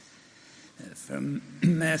from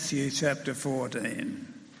Matthew chapter 14.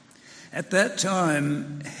 At that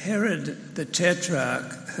time, Herod the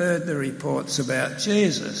Tetrarch heard the reports about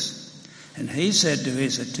Jesus, and he said to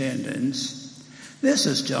his attendants, "This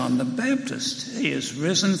is John the Baptist. He is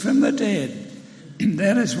risen from the dead.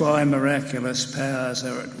 That is why miraculous powers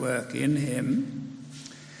are at work in him."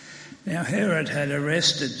 Now Herod had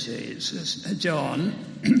arrested John,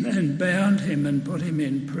 and bound him and put him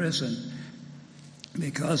in prison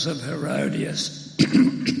because of Herodias,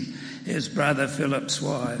 his brother Philip's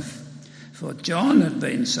wife. For John had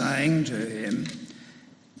been saying to him,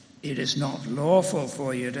 "It is not lawful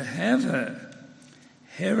for you to have her."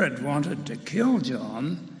 Herod wanted to kill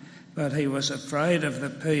John, but he was afraid of the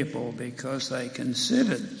people because they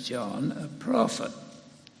considered John a prophet.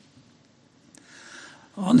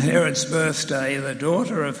 On Herod's birthday, the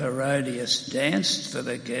daughter of Herodias danced for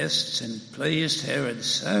the guests and pleased Herod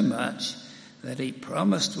so much that he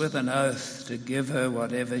promised with an oath to give her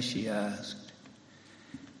whatever she asked.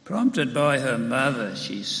 Prompted by her mother,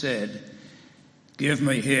 she said, "Give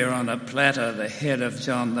me here on a platter the head of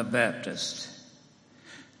John the Baptist."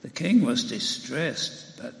 The king was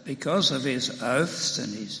distressed, but because of his oaths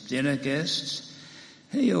and his dinner guests,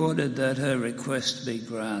 he ordered that her request be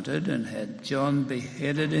granted and had John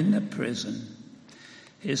beheaded in the prison.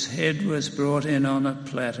 His head was brought in on a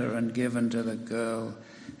platter and given to the girl,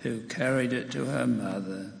 who carried it to her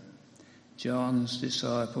mother. John's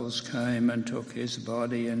disciples came and took his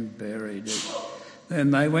body and buried it. Then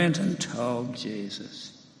they went and told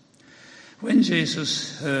Jesus. When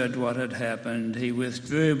Jesus heard what had happened, he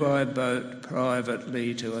withdrew by boat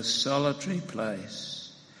privately to a solitary place.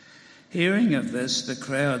 Hearing of this, the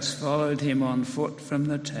crowds followed him on foot from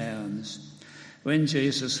the towns. When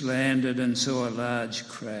Jesus landed and saw a large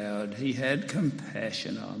crowd, he had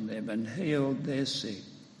compassion on them and healed their sick.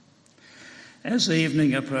 As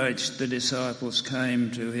evening approached, the disciples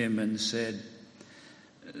came to him and said,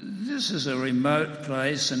 "This is a remote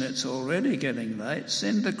place and it's already getting late.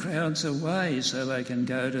 Send the crowds away so they can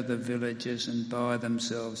go to the villages and buy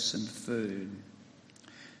themselves some food."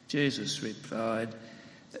 Jesus replied,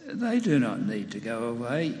 "They do not need to go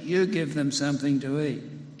away. You give them something to eat."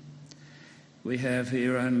 "We have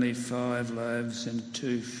here only 5 loaves and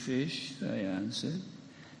 2 fish, they answered.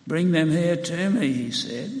 "Bring them here to me," he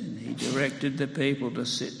said, and he directed the people to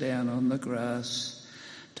sit down on the grass.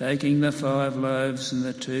 Taking the 5 loaves and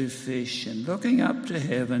the 2 fish, and looking up to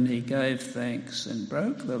heaven, he gave thanks and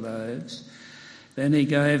broke the loaves. Then he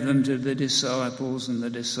gave them to the disciples, and the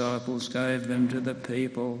disciples gave them to the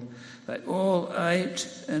people. They all ate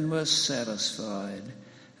and were satisfied.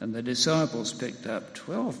 And the disciples picked up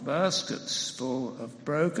 12 baskets full of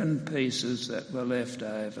broken pieces that were left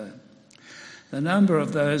over. The number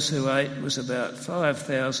of those who ate was about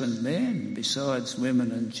 5,000 men, besides women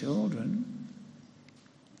and children.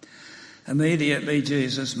 Immediately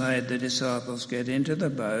Jesus made the disciples get into the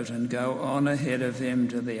boat and go on ahead of him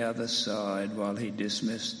to the other side while he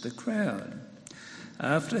dismissed the crowd.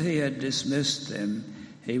 After he had dismissed them,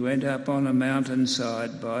 he went up on a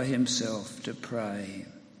mountainside by himself to pray.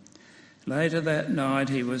 Later that night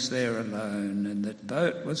he was there alone, and the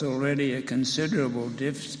boat was already a considerable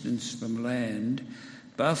distance from land,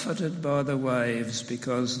 buffeted by the waves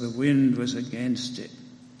because the wind was against it.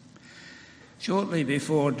 Shortly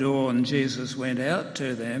before dawn, Jesus went out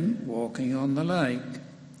to them, walking on the lake.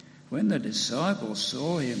 When the disciples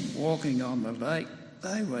saw him walking on the lake,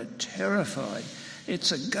 they were terrified.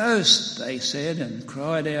 "It's a ghost," they said, and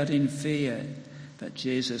cried out in fear. But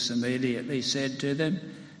Jesus immediately said to them,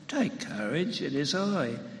 "Take courage, it is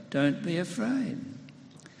I. Don't be afraid."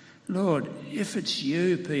 "Lord, if it's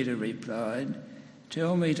you," Peter replied,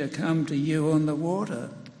 "tell me to come to you on the water."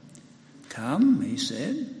 "Come," he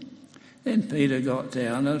said. Then Peter got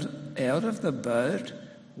down out of the boat,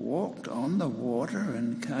 walked on the water,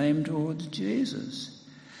 and came towards Jesus.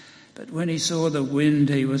 But when he saw the wind,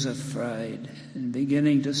 he was afraid, and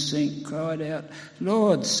beginning to sink, cried out,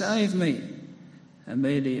 "Lord, save me!"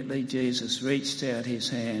 Immediately Jesus reached out his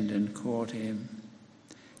hand and caught him.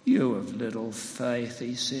 "You of little faith,"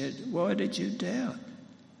 he said, "why did you doubt?"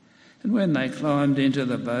 And when they climbed into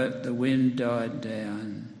the boat, the wind died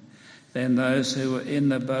down. Then those who were in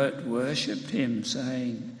the boat worshipped him,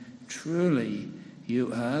 saying, "Truly,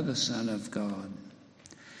 you are the Son of God."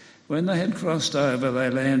 When they had crossed over, they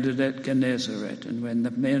landed at Gennesaret, and when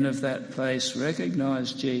the men of that place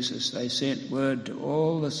recognized Jesus, they sent word to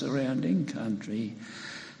all the surrounding country.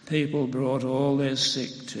 People brought all their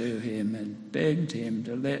sick to him and begged him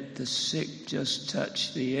to let the sick just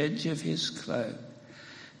touch the edge of his cloak,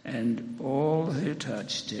 and all who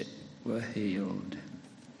touched it were healed.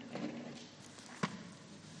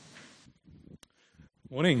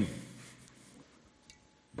 Morning.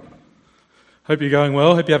 Hope you're going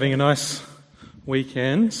well. Hope you're having a nice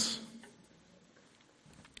weekend.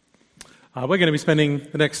 We're going to be spending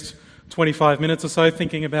the next 25 minutes or so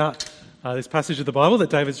thinking about this passage of the Bible that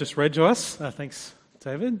David's just read to us. Thanks,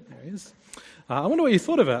 David. There he is. I wonder what you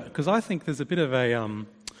thought of it, because I think there's a bit of a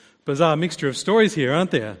bizarre mixture of stories here,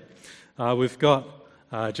 aren't there? We've got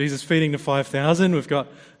Jesus feeding the 5,000. We've got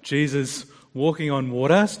Jesus walking on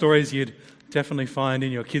water, stories you'd definitely find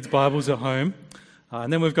in your kids' Bibles at home.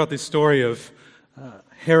 And then we've got this story of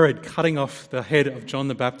Herod cutting off the head of John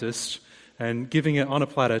the Baptist and giving it on a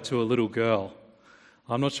platter to a little girl.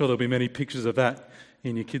 I'm not sure there'll be many pictures of that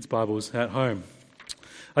in your kids' Bibles at home.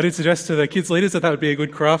 I did suggest to the kids' leaders that would be a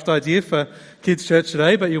good craft idea for kids' church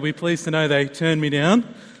today, but you'll be pleased to know they turned me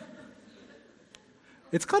down.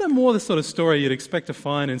 It's kind of more the sort of story you'd expect to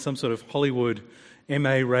find in some sort of Hollywood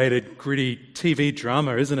MA-rated gritty TV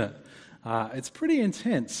drama, isn't it? It's pretty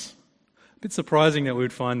intense. A bit surprising that we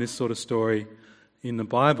would find this sort of story in the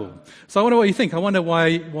Bible. So I wonder what you think. I wonder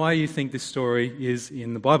why you think this story is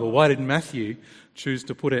in the Bible. Why did Matthew choose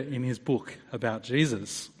to put it in his book about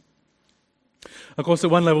Jesus? Of course,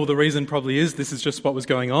 at one level, the reason probably is this is just what was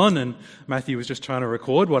going on, and Matthew was just trying to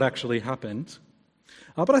record what actually happened.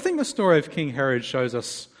 But I think the story of King Herod shows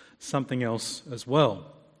us something else as well.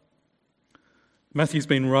 Matthew's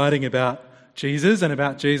been writing about Jesus and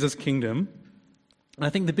about Jesus' kingdom. And I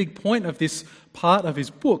think the big point of this part of his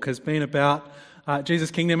book has been about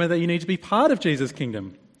Jesus' kingdom and that you need to be part of Jesus'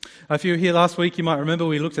 kingdom. If you were here last week, you might remember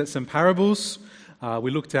we looked at some parables.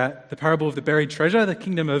 We looked at the parable of the buried treasure. The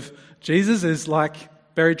kingdom of Jesus is like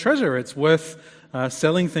buried treasure. It's worth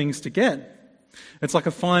selling things to get. It's like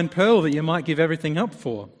a fine pearl that you might give everything up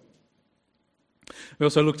for. We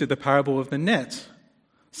also looked at the parable of the net.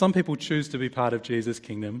 Some people choose to be part of Jesus'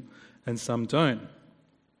 kingdom and some don't.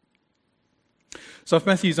 So if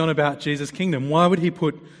Matthew's on about Jesus' kingdom, why would he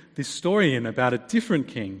put this story in about a different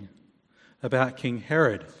king, about King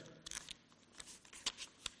Herod?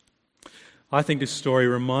 I think this story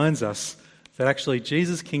reminds us that actually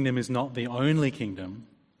Jesus' kingdom is not the only kingdom.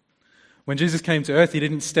 When Jesus came to earth, he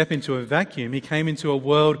didn't step into a vacuum. He came into a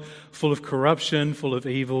world full of corruption, full of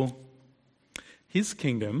evil. His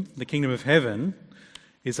kingdom, the kingdom of heaven,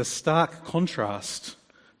 is a stark contrast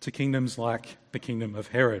to kingdoms like the kingdom of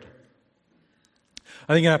Herod.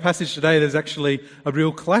 I think in our passage today there's actually a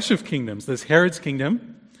real clash of kingdoms. There's Herod's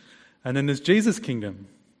kingdom and then there's Jesus' kingdom.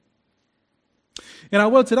 In our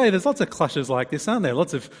world today there's lots of clashes like this, aren't there?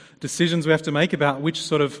 Lots of decisions we have to make about which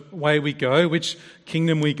sort of way we go, which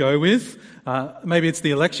kingdom we go with. Maybe it's the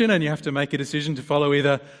election and you have to make a decision to follow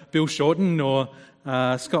either Bill Shorten or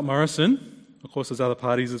Scott Morrison. Of course, there's other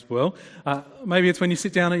parties as well. Maybe it's when you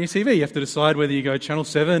sit down at your TV, you have to decide whether you go Channel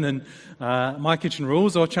 7 and My Kitchen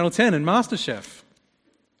Rules or Channel 10 and MasterChef.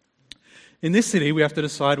 In this city, we have to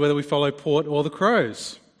decide whether we follow Port or the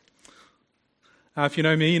Crows. If you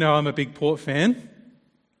know me, you know I'm a big Port fan.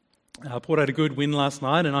 Port had a good win last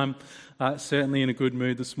night, and I'm certainly in a good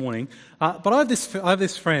mood this morning. But I have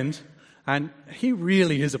this friend, and he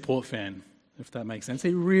really is a Port fan, if that makes sense.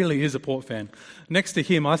 He really is a Port fan. Next to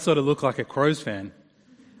him, I sort of look like a Crows fan.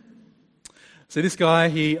 So this guy,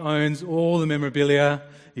 he owns all the memorabilia.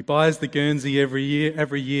 He buys the Guernsey every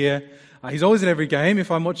year. He's always at every game.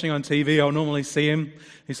 If I'm watching on TV, I'll normally see him.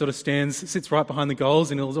 He sort of sits right behind the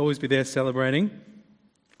goals, and he'll always be there celebrating.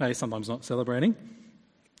 Maybe sometimes not celebrating.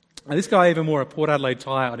 And this guy even wore a Port Adelaide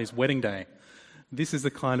tie on his wedding day. This is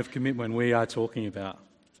the kind of commitment we are talking about.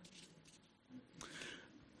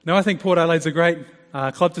 Now, I think Port Adelaide's a great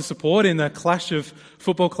club to support in the clash of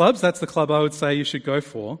football clubs. That's the club I would say you should go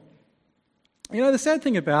for. You know, the sad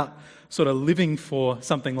thing about sort of living for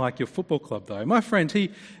something like your football club, though, my friend,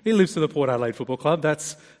 he lives for the Port Adelaide Football Club.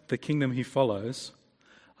 That's the kingdom he follows.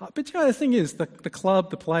 But you know, the thing is, the club,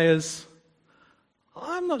 the players,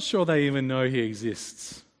 I'm not sure they even know he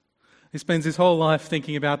exists. He spends his whole life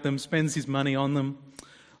thinking about them, spends his money on them.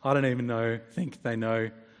 I don't even think they know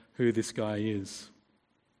who this guy is.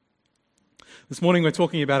 This morning we're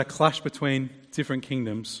talking about a clash between different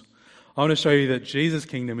kingdoms. I want to show you that Jesus'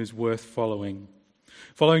 kingdom is worth following.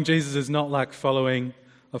 Following Jesus is not like following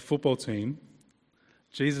a football team.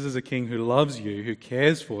 Jesus is a king who loves you, who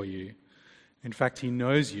cares for you. In fact, he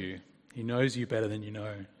knows you. He knows you better than you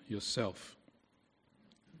know yourself.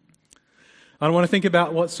 I want to think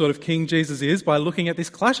about what sort of king Jesus is by looking at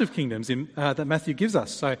this clash of kingdoms that Matthew gives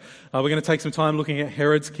us. So we're going to take some time looking at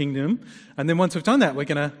Herod's kingdom. And then once we've done that, we're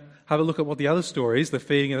going to have a look at what the other stories, the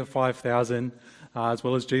feeding of the 5,000, as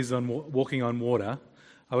well as Jesus walking on water,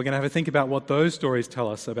 we're going to have a think about what those stories tell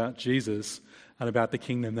us about Jesus and about the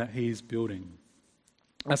kingdom that he's building.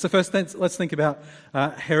 So first, let's think about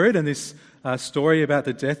Herod and this story about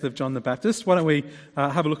the death of John the Baptist. Why don't we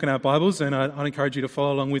have a look in our Bibles, and I'd encourage you to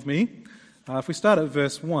follow along with me. If we start at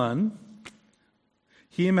verse 1,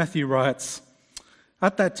 here Matthew writes,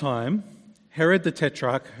 "At that time, Herod the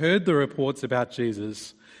Tetrarch heard the reports about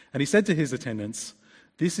Jesus, and he said to his attendants,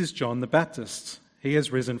 'This is John the Baptist. He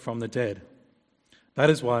has risen from the dead.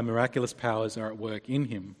 That is why miraculous powers are at work in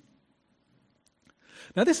him.'"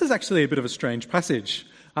 Now, this is actually a bit of a strange passage.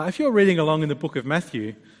 If you're reading along in the book of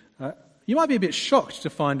Matthew, you might be a bit shocked to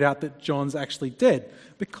find out that John's actually dead,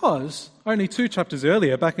 because only 2 chapters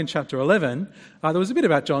earlier, back in chapter 11, there was a bit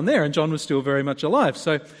about John there, and John was still very much alive.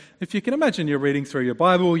 So if you can imagine you're reading through your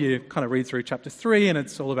Bible, you kind of read through chapter 3, and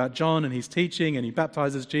it's all about John and his teaching, and he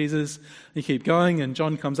baptizes Jesus. You keep going, and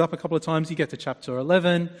John comes up a couple of times. You get to chapter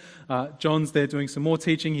 11. John's there doing some more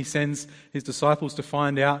teaching. He sends his disciples to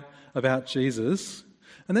find out about Jesus.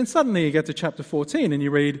 And then suddenly you get to chapter 14 and you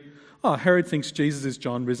read, "Oh, Herod thinks Jesus is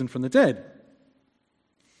John risen from the dead."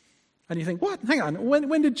 And you think, what? Hang on,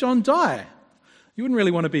 when did John die? You wouldn't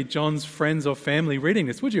really want to be John's friends or family reading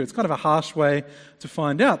this, would you? It's kind of a harsh way to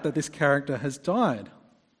find out that this character has died.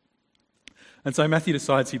 And so Matthew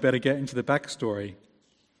decides he better get into the backstory.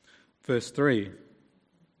 Verse 3.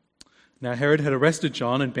 "Now Herod had arrested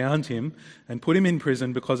John and bound him and put him in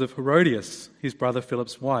prison because of Herodias, his brother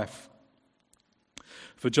Philip's wife.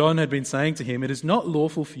 For John had been saying to him, 'It is not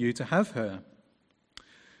lawful for you to have her.'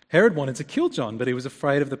 Herod wanted to kill John, but he was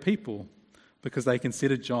afraid of the people because they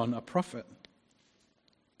considered John a prophet."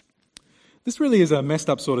 This really is a messed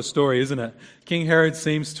up sort of story, isn't it? King Herod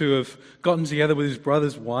seems to have gotten together with his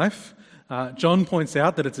brother's wife. John points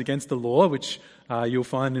out that it's against the law, which you'll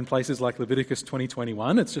find in places like Leviticus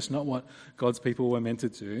 20:21. It's just not what God's people were meant to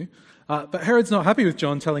do. But Herod's not happy with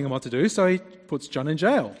John telling him what to do, so he puts John in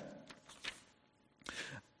jail.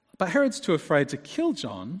 But Herod's too afraid to kill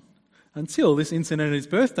John until this incident at his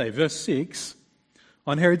birthday. Verse 6,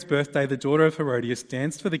 "On Herod's birthday, the daughter of Herodias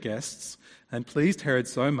danced for the guests and pleased Herod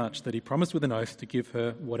so much that he promised with an oath to give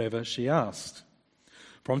her whatever she asked.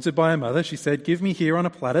 Prompted by her mother, she said, 'Give me here on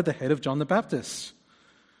a platter the head of John the Baptist.'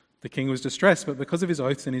 The king was distressed, but because of his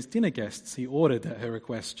oaths and his dinner guests, he ordered that her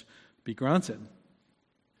request be granted."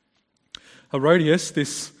 Herodias,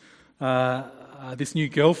 this new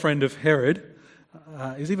girlfriend of Herod,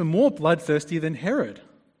 is even more bloodthirsty than Herod.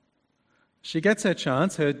 She gets her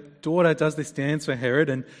chance. Her daughter does this dance for Herod,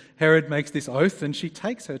 and Herod makes this oath, and she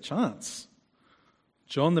takes her chance.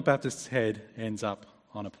 John the Baptist's head ends up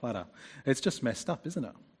on a platter. It's just messed up, isn't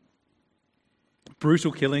it?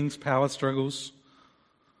 Brutal killings, power struggles.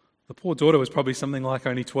 The poor daughter was probably something like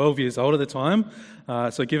only 12 years old at the time,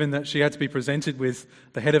 so given that she had to be presented with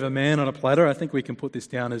the head of a man on a platter, I think we can put this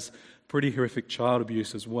down as pretty horrific child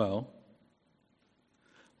abuse as well.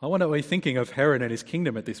 I wonder what we're thinking of Herod and his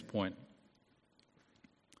kingdom at this point.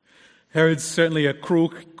 Herod's certainly a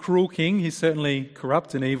cruel king. He's certainly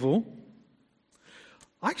corrupt and evil.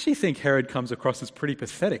 I actually think Herod comes across as pretty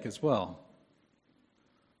pathetic as well.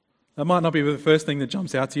 That might not be the first thing that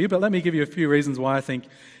jumps out to you, but let me give you a few reasons why I think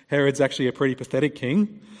Herod's actually a pretty pathetic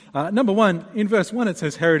king. Number one, in verse 1 it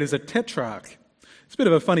says Herod is a tetrarch. It's a bit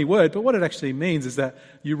of a funny word, but what it actually means is that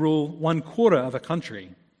you rule 1/4 of a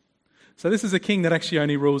country. So this is a king that actually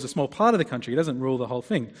only rules a small part of the country. He doesn't rule the whole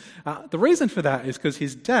thing. The reason for that is because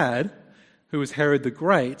his dad, who was Herod the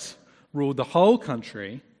Great, ruled the whole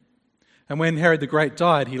country. And when Herod the Great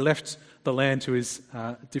died, he left the land to his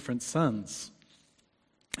different sons.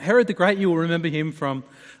 Herod the Great, you will remember him from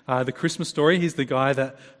the Christmas story. He's the guy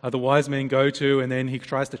that the wise men go to, and then he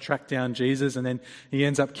tries to track down Jesus, and then he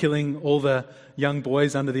ends up killing all the young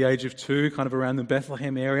boys under the age of 2, kind of around the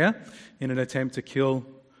Bethlehem area, in an attempt to kill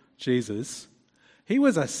Jesus. He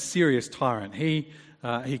was a serious tyrant. He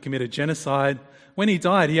committed genocide. When he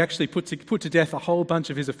died, he actually put to death a whole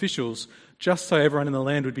bunch of his officials just so everyone in the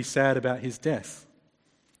land would be sad about his death.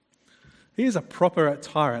 He is a proper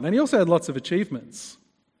tyrant, and he also had lots of achievements.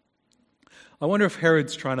 I wonder if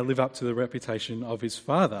Herod's trying to live up to the reputation of his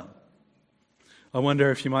father. I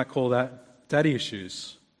wonder if you might call that daddy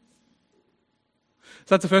issues.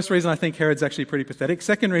 So that's the first reason I think Herod's actually pretty pathetic.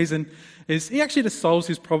 Second reason is he actually just solves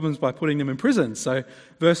his problems by putting them in prison. So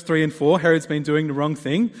verse 3 and 4, Herod's been doing the wrong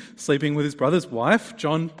thing, sleeping with his brother's wife.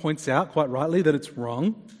 John points out quite rightly that it's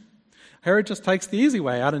wrong. Herod just takes the easy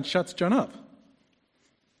way out and shuts John up.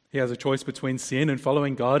 He has a choice between sin and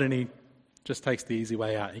following God, and he just takes the easy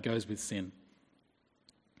way out. He goes with sin.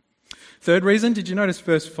 Third reason, did you notice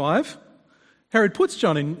verse 5? Herod puts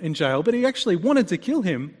John in jail, but he actually wanted to kill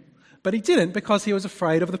him, but he didn't because he was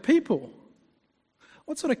afraid of the people.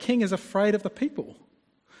 What sort of king is afraid of the people?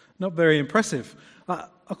 Not very impressive. I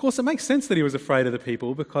Of course, it makes sense that he was afraid of the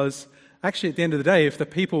people because actually at the end of the day, if the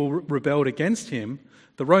people rebelled against him,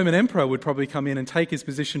 the Roman emperor would probably come in and take his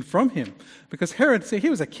position from him. Because Herod, see, he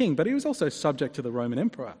was a king, but he was also subject to the Roman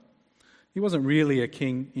emperor. He wasn't really a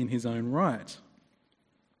king in his own right.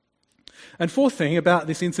 And fourth thing about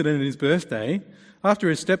this incident in his birthday, after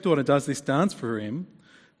his stepdaughter does this dance for him,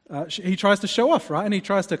 he tries to show off, right? And he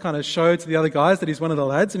tries to kind of show to the other guys that he's one of the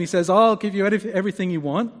lads, and he says, I'll give you everything you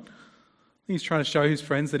want. He's trying to show his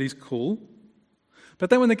friends that he's cool. But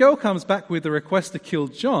then when the girl comes back with the request to kill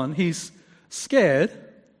John, he's scared.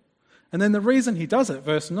 And then the reason he does it,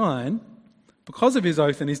 verse 9, because of his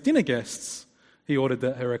oath and his dinner guests, he ordered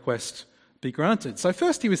that her request be granted. So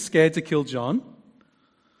first he was scared to kill John,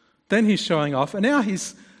 then he's showing off, and now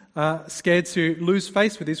he's scared to lose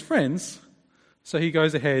face with his friends, so he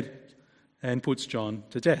goes ahead and puts John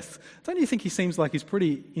to death. Don't you think he seems like he's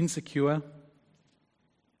pretty insecure?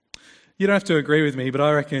 You don't have to agree with me, but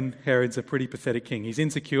I reckon Herod's a pretty pathetic king. He's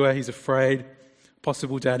insecure, he's afraid,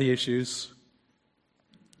 possible daddy issues.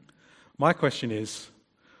 My question is,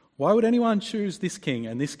 why would anyone choose this king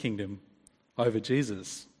and this kingdom over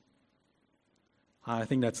Jesus? I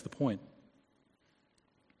think that's the point.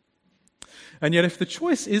 And yet if the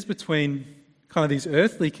choice is between kind of these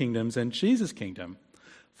earthly kingdoms and Jesus' kingdom,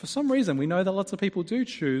 for some reason we know that lots of people do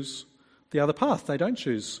choose the other path. They don't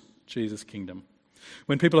choose Jesus' kingdom.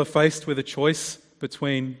 When people are faced with a choice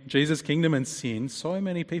between Jesus' kingdom and sin, so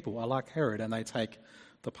many people are like Herod and they take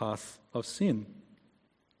the path of sin.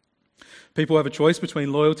 People have a choice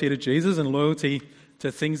between loyalty to Jesus and loyalty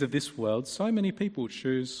to things of this world. So many people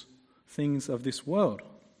choose things of this world.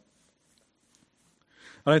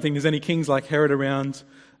 I don't think there's any kings like Herod around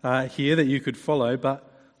here that you could follow, but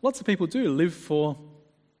lots of people do live for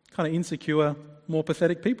kind of insecure, more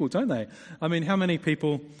pathetic people, don't they? I mean, how many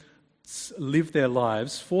people live their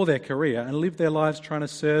lives for their career and live their lives trying to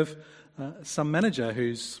serve some manager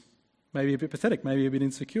who's maybe a bit pathetic, maybe a bit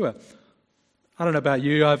insecure? I don't know about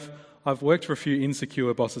you, I've worked for a few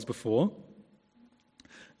insecure bosses before.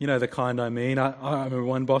 You know the kind I mean. I remember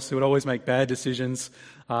one boss who would always make bad decisions,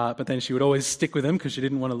 but then she would always stick with them because she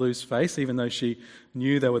didn't want to lose face, even though she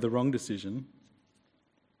knew they were the wrong decision.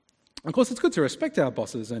 Of course, it's good to respect our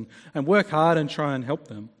bosses and work hard and try and help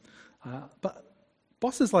them. But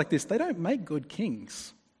bosses like this, they don't make good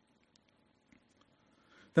kings.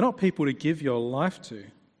 They're not people to give your life to.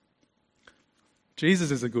 Jesus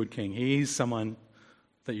is a good king. He is someone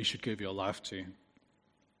that you should give your life to.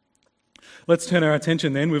 Let's turn our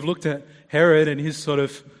attention then. We've looked at Herod and his sort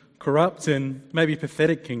of corrupt and maybe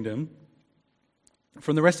pathetic kingdom.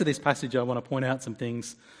 From the rest of this passage, I want to point out some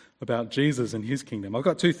things about Jesus and his kingdom. I've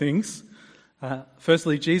got two things.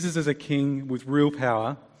 Firstly, Jesus is a king with real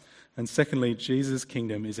power. And secondly, Jesus'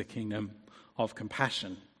 kingdom is a kingdom of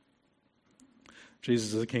compassion.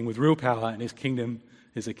 Jesus is a king with real power, and his kingdom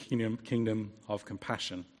is a kingdom of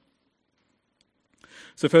compassion.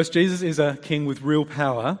 So first, Jesus is a king with real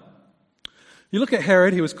power. You look at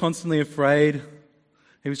Herod, he was constantly afraid.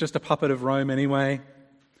 He was just a puppet of Rome anyway.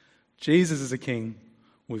 Jesus is a king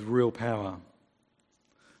with real power.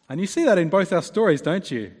 And you see that in both our stories, don't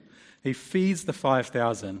you? He feeds the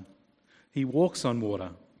 5,000. He walks on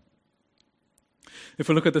water. If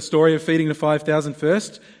we look at the story of feeding the 5,000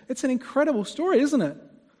 first, it's an incredible story, isn't it?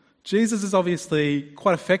 Jesus is obviously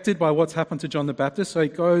quite affected by what's happened to John the Baptist, so he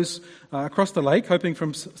goes across the lake, hoping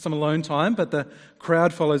for some alone time, but the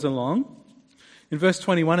crowd follows along. In verse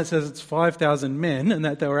 21, it says it's 5,000 men, and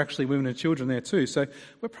that there were actually women and children there too. So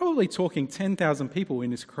we're probably talking 10,000 people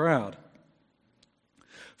in this crowd.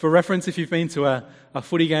 For reference, if you've been to a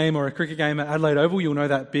footy game or a cricket game at Adelaide Oval, you'll know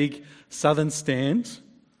that big southern stand.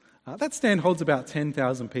 That stand holds about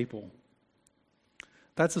 10,000 people.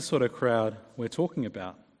 That's the sort of crowd we're talking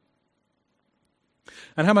about.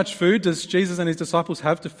 And how much food does Jesus and his disciples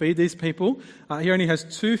have to feed these people? He only has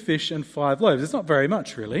 2 fish and 5 loaves. It's not very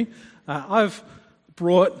much, really. I've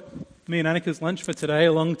brought me and Annika's lunch for today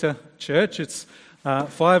along to church. It's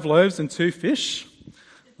 5 loaves and 2 fish.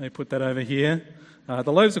 Let me put that over here.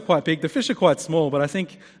 The loaves are quite big. The fish are quite small, but I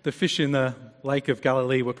think the fish in the Lake of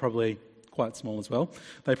Galilee were probably quite small as well.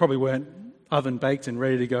 They probably weren't oven baked and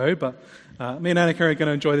ready to go, but me and Annika are going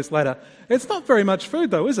to enjoy this later. It's not very much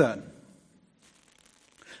food though, is it?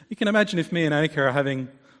 You can imagine if me and Annika are having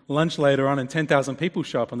lunch later on and 10,000 people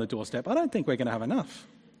show up on the doorstep. I don't think we're going to have enough.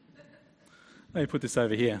 Let me put this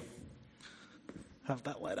over here. Have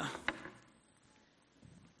that later.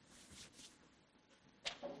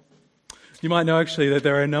 You might know actually that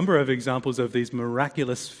there are a number of examples of these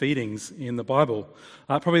miraculous feedings in the Bible.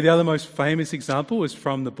 Probably the other most famous example is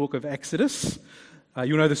from the book of Exodus.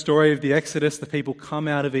 You'll know the story of the Exodus. The people come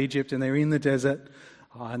out of Egypt and they're in the desert.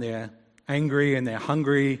 and they're angry and they're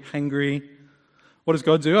hangry. What does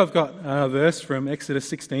God do? I've got a verse from Exodus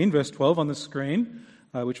 16, verse 12 on the screen,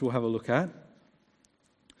 which we'll have a look at.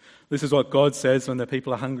 This is what God says when the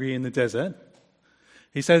people are hungry in the desert.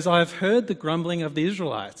 He says, "I have heard the grumbling of the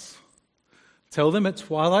Israelites. Tell them at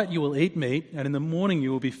twilight you will eat meat, and in the morning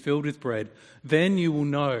you will be filled with bread. Then you will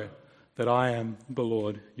know that I am the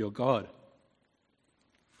Lord your God."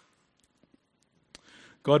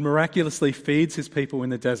 God miraculously feeds his people in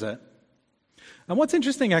the desert. And what's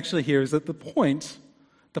interesting actually here is that the point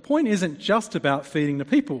isn't just about feeding the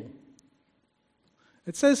people.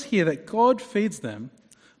 It says here that God feeds them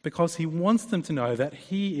because he wants them to know that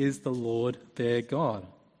he is the Lord their God.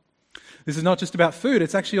 This is not just about food,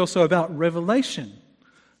 it's actually also about revelation.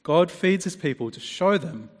 God feeds his people to show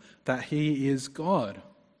them that he is God.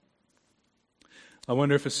 I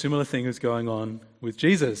wonder if a similar thing is going on with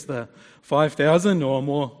Jesus. The 5,000, or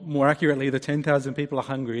more accurately, the 10,000 people are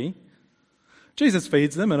hungry. Jesus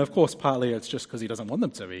feeds them, and of course partly it's just because he doesn't want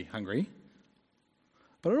them to be hungry.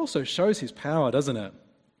 But it also shows his power, doesn't it?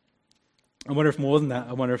 I wonder if more than that,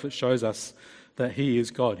 I wonder if it shows us that he is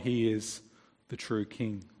God. He is the true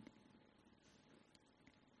King.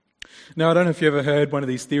 Now, I don't know if you ever heard one of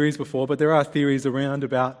these theories before, but there are theories around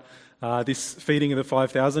about this feeding of the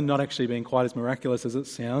 5,000 not actually being quite as miraculous as it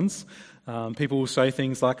sounds. People will say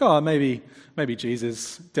things like, maybe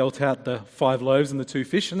Jesus dealt out the 5 loaves and the 2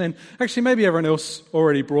 fish, and then actually maybe everyone else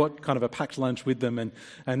already brought kind of a packed lunch with them,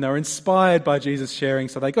 and they were inspired by Jesus sharing,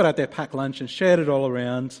 so they got out their packed lunch and shared it all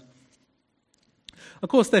around. Of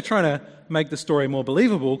course, they're trying to make the story more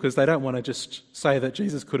believable because they don't want to just say that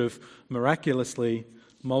Jesus could have miraculously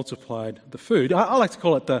multiplied the food. I like to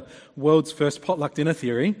call it the world's first potluck dinner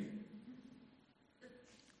theory.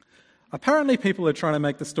 Apparently people are trying to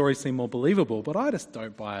make the story seem more believable, but I just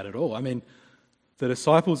don't buy it at all. I mean, the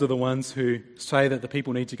disciples are the ones who say that the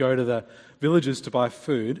people need to go to the villages to buy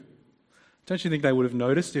food. Don't you think they would have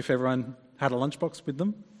noticed if everyone had a lunchbox with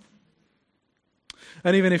them?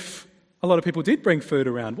 And even if a lot of people did bring food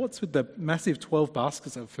around, what's with the massive 12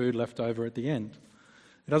 baskets of food left over at the end?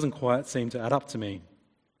 It doesn't quite seem to add up to me.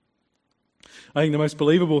 I think the most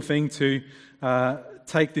believable thing to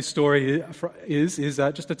take this story is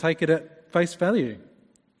just to take it at face value,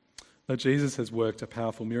 that Jesus has worked a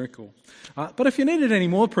powerful miracle. But if you needed any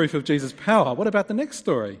more proof of Jesus' power, what about the next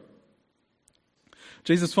story?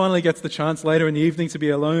 Jesus finally gets the chance later in the evening to be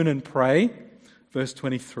alone and pray. Verse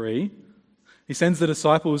 23. He sends the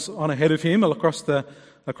disciples on ahead of him across the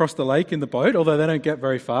lake in the boat, although they don't get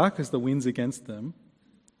very far because the wind's against them.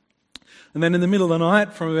 And then in the middle of the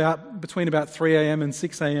night, between about 3 a.m. and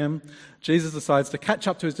 6 a.m., Jesus decides to catch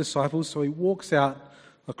up to his disciples, so he walks out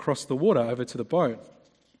across the water over to the boat.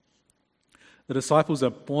 The disciples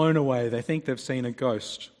are blown away. They think they've seen a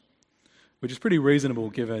ghost, which is pretty reasonable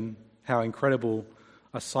given how incredible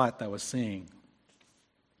a sight they were seeing.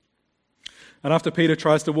 And after Peter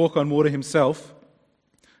tries to walk on water himself,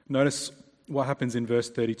 notice what happens in verse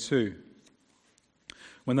 32.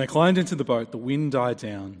 When they climbed into the boat, the wind died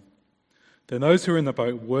down. Then those who were in the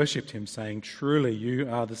boat worshipped him, saying, "Truly, you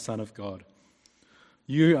are the Son of God.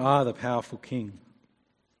 You are the powerful King."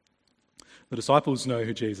 The disciples know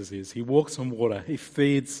who Jesus is. He walks on water. He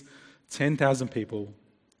feeds 10,000 people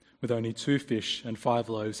with only 2 fish and 5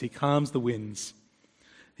 loaves. He calms the winds.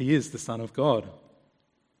 He is the Son of God.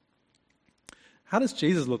 How does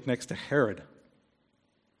Jesus look next to Herod?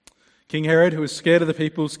 King Herod, who was scared of the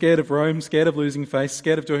people, scared of Rome, scared of losing face,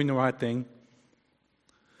 scared of doing the right thing.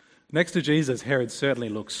 Next to Jesus, Herod certainly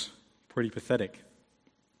looks pretty pathetic.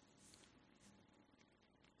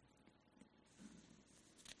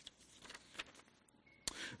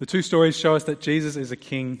 The 2 stories show us that Jesus is a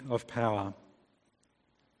king of power.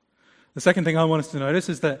 The second thing I want us to notice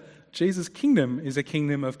is that Jesus' kingdom is a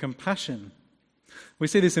kingdom of compassion. We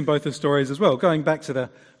see this in both the stories as well. Going back to the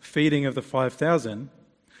feeding of the 5,000,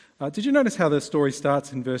 did you notice how the story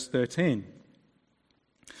starts in verse 13?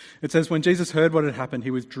 It says, when Jesus heard what had happened,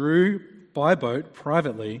 he withdrew by boat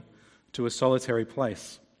privately to a solitary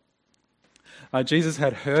place. Jesus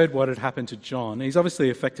had heard what had happened to John. He's obviously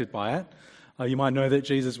affected by it. You might know that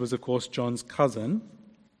Jesus was, of course, John's cousin.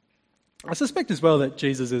 I suspect as well that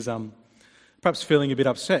Jesus is perhaps feeling a bit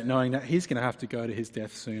upset knowing that he's going to have to go to his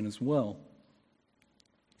death soon as well.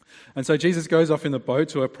 And so Jesus goes off in the boat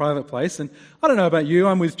to a private place. And I don't know about you,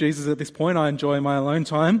 I'm with Jesus at this point. I enjoy my alone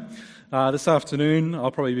time. This afternoon,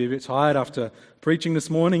 I'll probably be a bit tired after preaching this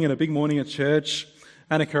morning and a big morning at church.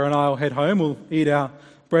 Annika and I will head home. We'll eat our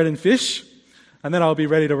bread and fish. And then I'll be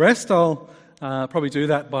ready to rest. I'll probably do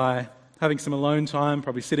that by having some alone time,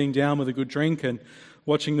 probably sitting down with a good drink and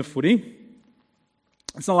watching the footy.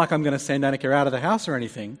 It's not like I'm going to send Annika out of the house or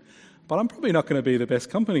anything, but I'm probably not going to be the best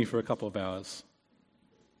company for a couple of hours.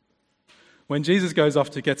 When Jesus goes off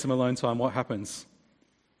to get some alone time, what happens?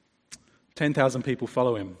 10,000 people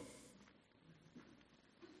follow him.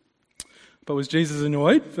 But was Jesus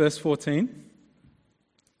annoyed? Verse 14.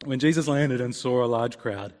 When Jesus landed and saw a large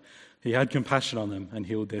crowd, he had compassion on them and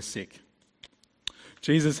healed their sick.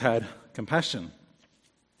 Jesus had compassion.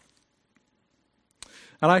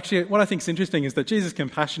 And actually, what I think is interesting is that Jesus'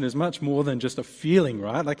 compassion is much more than just a feeling,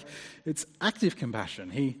 right? Like, it's active compassion.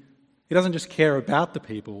 He doesn't just care about the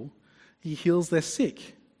people, he heals their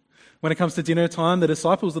sick. When it comes to dinner time, the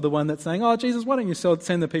disciples are the one that's saying, "Oh, Jesus, why don't you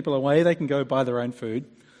send the people away? They can go buy their own food."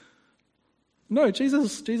 No,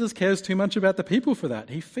 Jesus cares too much about the people for that.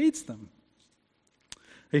 He feeds them.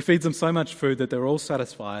 He feeds them so much food that they're all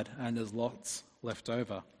satisfied and there's lots left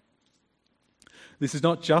over. This is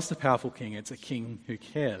not just a powerful king, it's a king who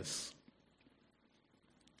cares.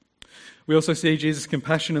 We also see Jesus'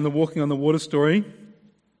 compassion in the walking on the water story.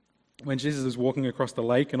 When Jesus is walking across the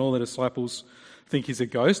lake and all the disciples think he's a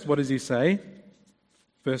ghost, what does he say?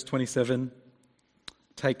 Verse 27,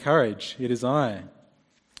 "Take courage, it is I.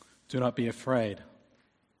 Do not be afraid."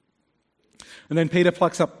 And then Peter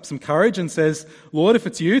plucks up some courage and says, "Lord, if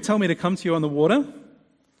it's you, tell me to come to you on the water."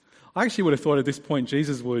 I actually would have thought at this point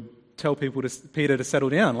Jesus would tell Peter to settle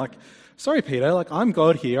down. Like, "Sorry, Peter, I'm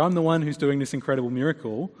God here. I'm the one who's doing this incredible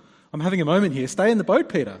miracle. I'm having a moment here. Stay in the boat,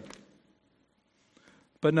 Peter."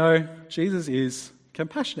 But no, Jesus is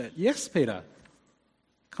compassionate. "Yes, Peter,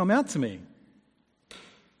 come out to me."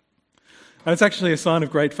 And it's actually a sign of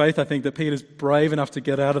great faith, I think, that Peter's brave enough to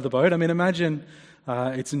get out of the boat. I mean, imagine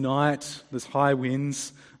it's night, there's high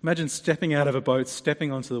winds. Imagine stepping out of a boat,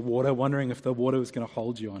 stepping onto the water, wondering if the water was going to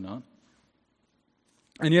hold you or not.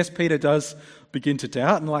 And yes, Peter does begin to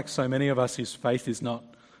doubt, and like so many of us, his faith is not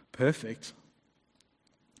perfect.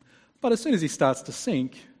 But as soon as he starts to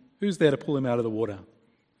sink, who's there to pull him out of the water?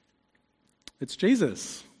 It's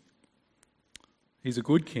Jesus. He's a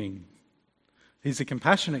good king. He's a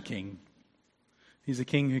compassionate king. He's a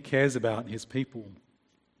king who cares about his people.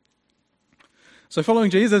 So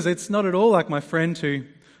following Jesus, it's not at all like my friend who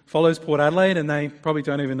follows Port Adelaide and they probably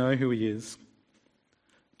don't even know who he is.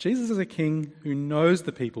 Jesus is a king who knows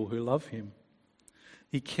the people who love him.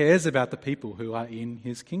 He cares about the people who are in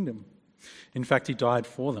his kingdom. In fact, he died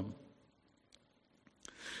for them.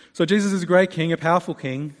 So Jesus is a great king, a powerful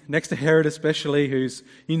king, next to Herod especially, who's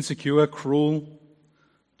insecure, cruel.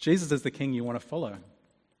 Jesus is the king you want to follow.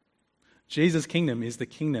 Jesus' kingdom is the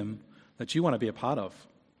kingdom that you want to be a part of.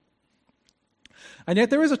 And yet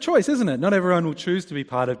there is a choice, isn't it? Not everyone will choose to be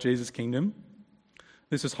part of Jesus' kingdom.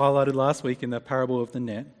 This was highlighted last week in the parable of the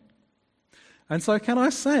net. And so can I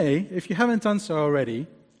say, if you haven't done so already,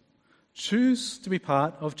 choose to be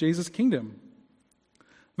part of Jesus' kingdom.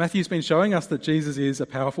 Matthew's been showing us that Jesus is a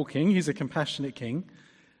powerful king. He's a compassionate king.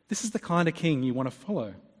 This is the kind of king you want to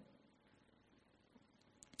follow.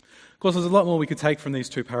 Of course, there's a lot more we could take from these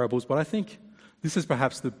two parables, but I think this is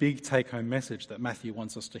perhaps the big take-home message that Matthew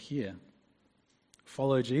wants us to hear.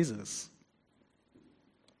 Follow Jesus.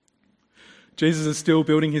 Jesus is still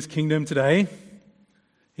building his kingdom today.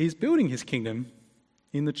 He's building his kingdom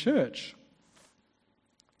in the church.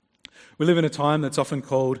 We live in a time that's often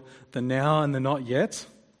called the now and the not yet.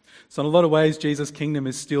 So in a lot of ways, Jesus' kingdom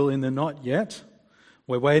is still in the not yet.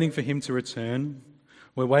 We're waiting for him to return.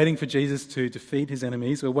 We're waiting for Jesus to defeat his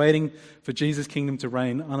enemies. We're waiting for Jesus' kingdom to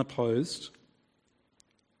reign unopposed.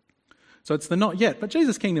 So it's the not yet. But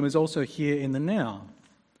Jesus' kingdom is also here in the now.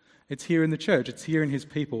 It's here in the church. It's here in his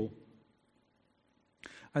people.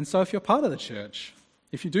 And so if you're part of the church,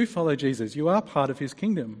 if you do follow Jesus, you are part of his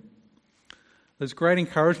kingdom. There's great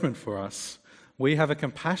encouragement for us. We have a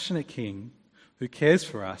compassionate king who cares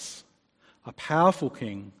for us, a powerful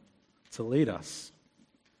king to lead us.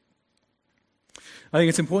 I think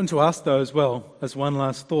it's important to ask, though, as well, as one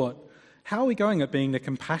last thought, how are we going at being the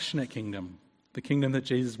compassionate kingdom, the kingdom that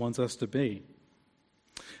Jesus wants us to be?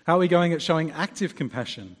 How are we going at showing active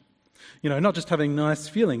compassion? Not just having nice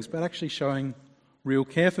feelings, but actually showing real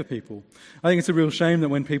care for people. I think it's a real shame that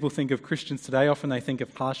when people think of Christians today, often they think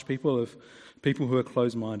of harsh people, of people who are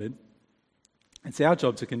closed-minded. It's our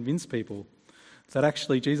job to convince people that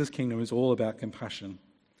actually Jesus' kingdom is all about compassion.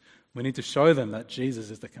 We need to show them that Jesus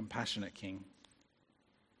is the compassionate king.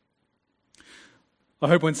 I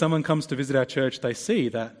hope when someone comes to visit our church, they see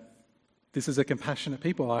that this is a compassionate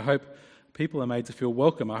people. I hope people are made to feel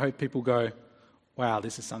welcome. I hope people go, wow,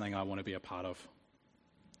 this is something I want to be a part of.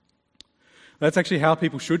 That's actually how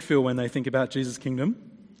people should feel when they think about Jesus' kingdom.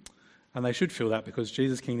 And they should feel that because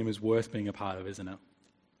Jesus' kingdom is worth being a part of, isn't it?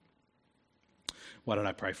 Why don't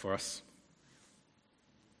I pray for us?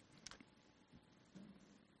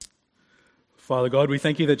 Father God, we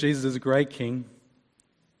thank you that Jesus is a great king.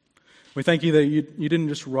 We thank you that you didn't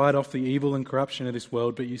just write off the evil and corruption of this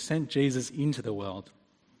world, but you sent Jesus into the world.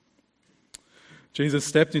 Jesus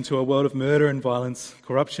stepped into a world of murder and violence,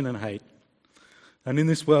 corruption and hate. And in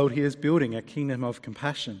this world, he is building a kingdom of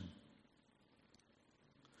compassion.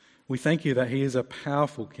 We thank you that he is a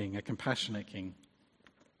powerful king, a compassionate king.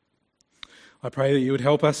 I pray that you would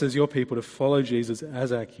help us as your people to follow Jesus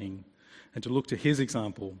as our king and to look to his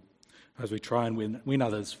example as we try and win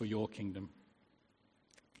others for your kingdom.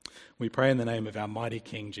 We pray in the name of our mighty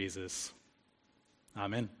King Jesus.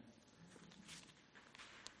 Amen.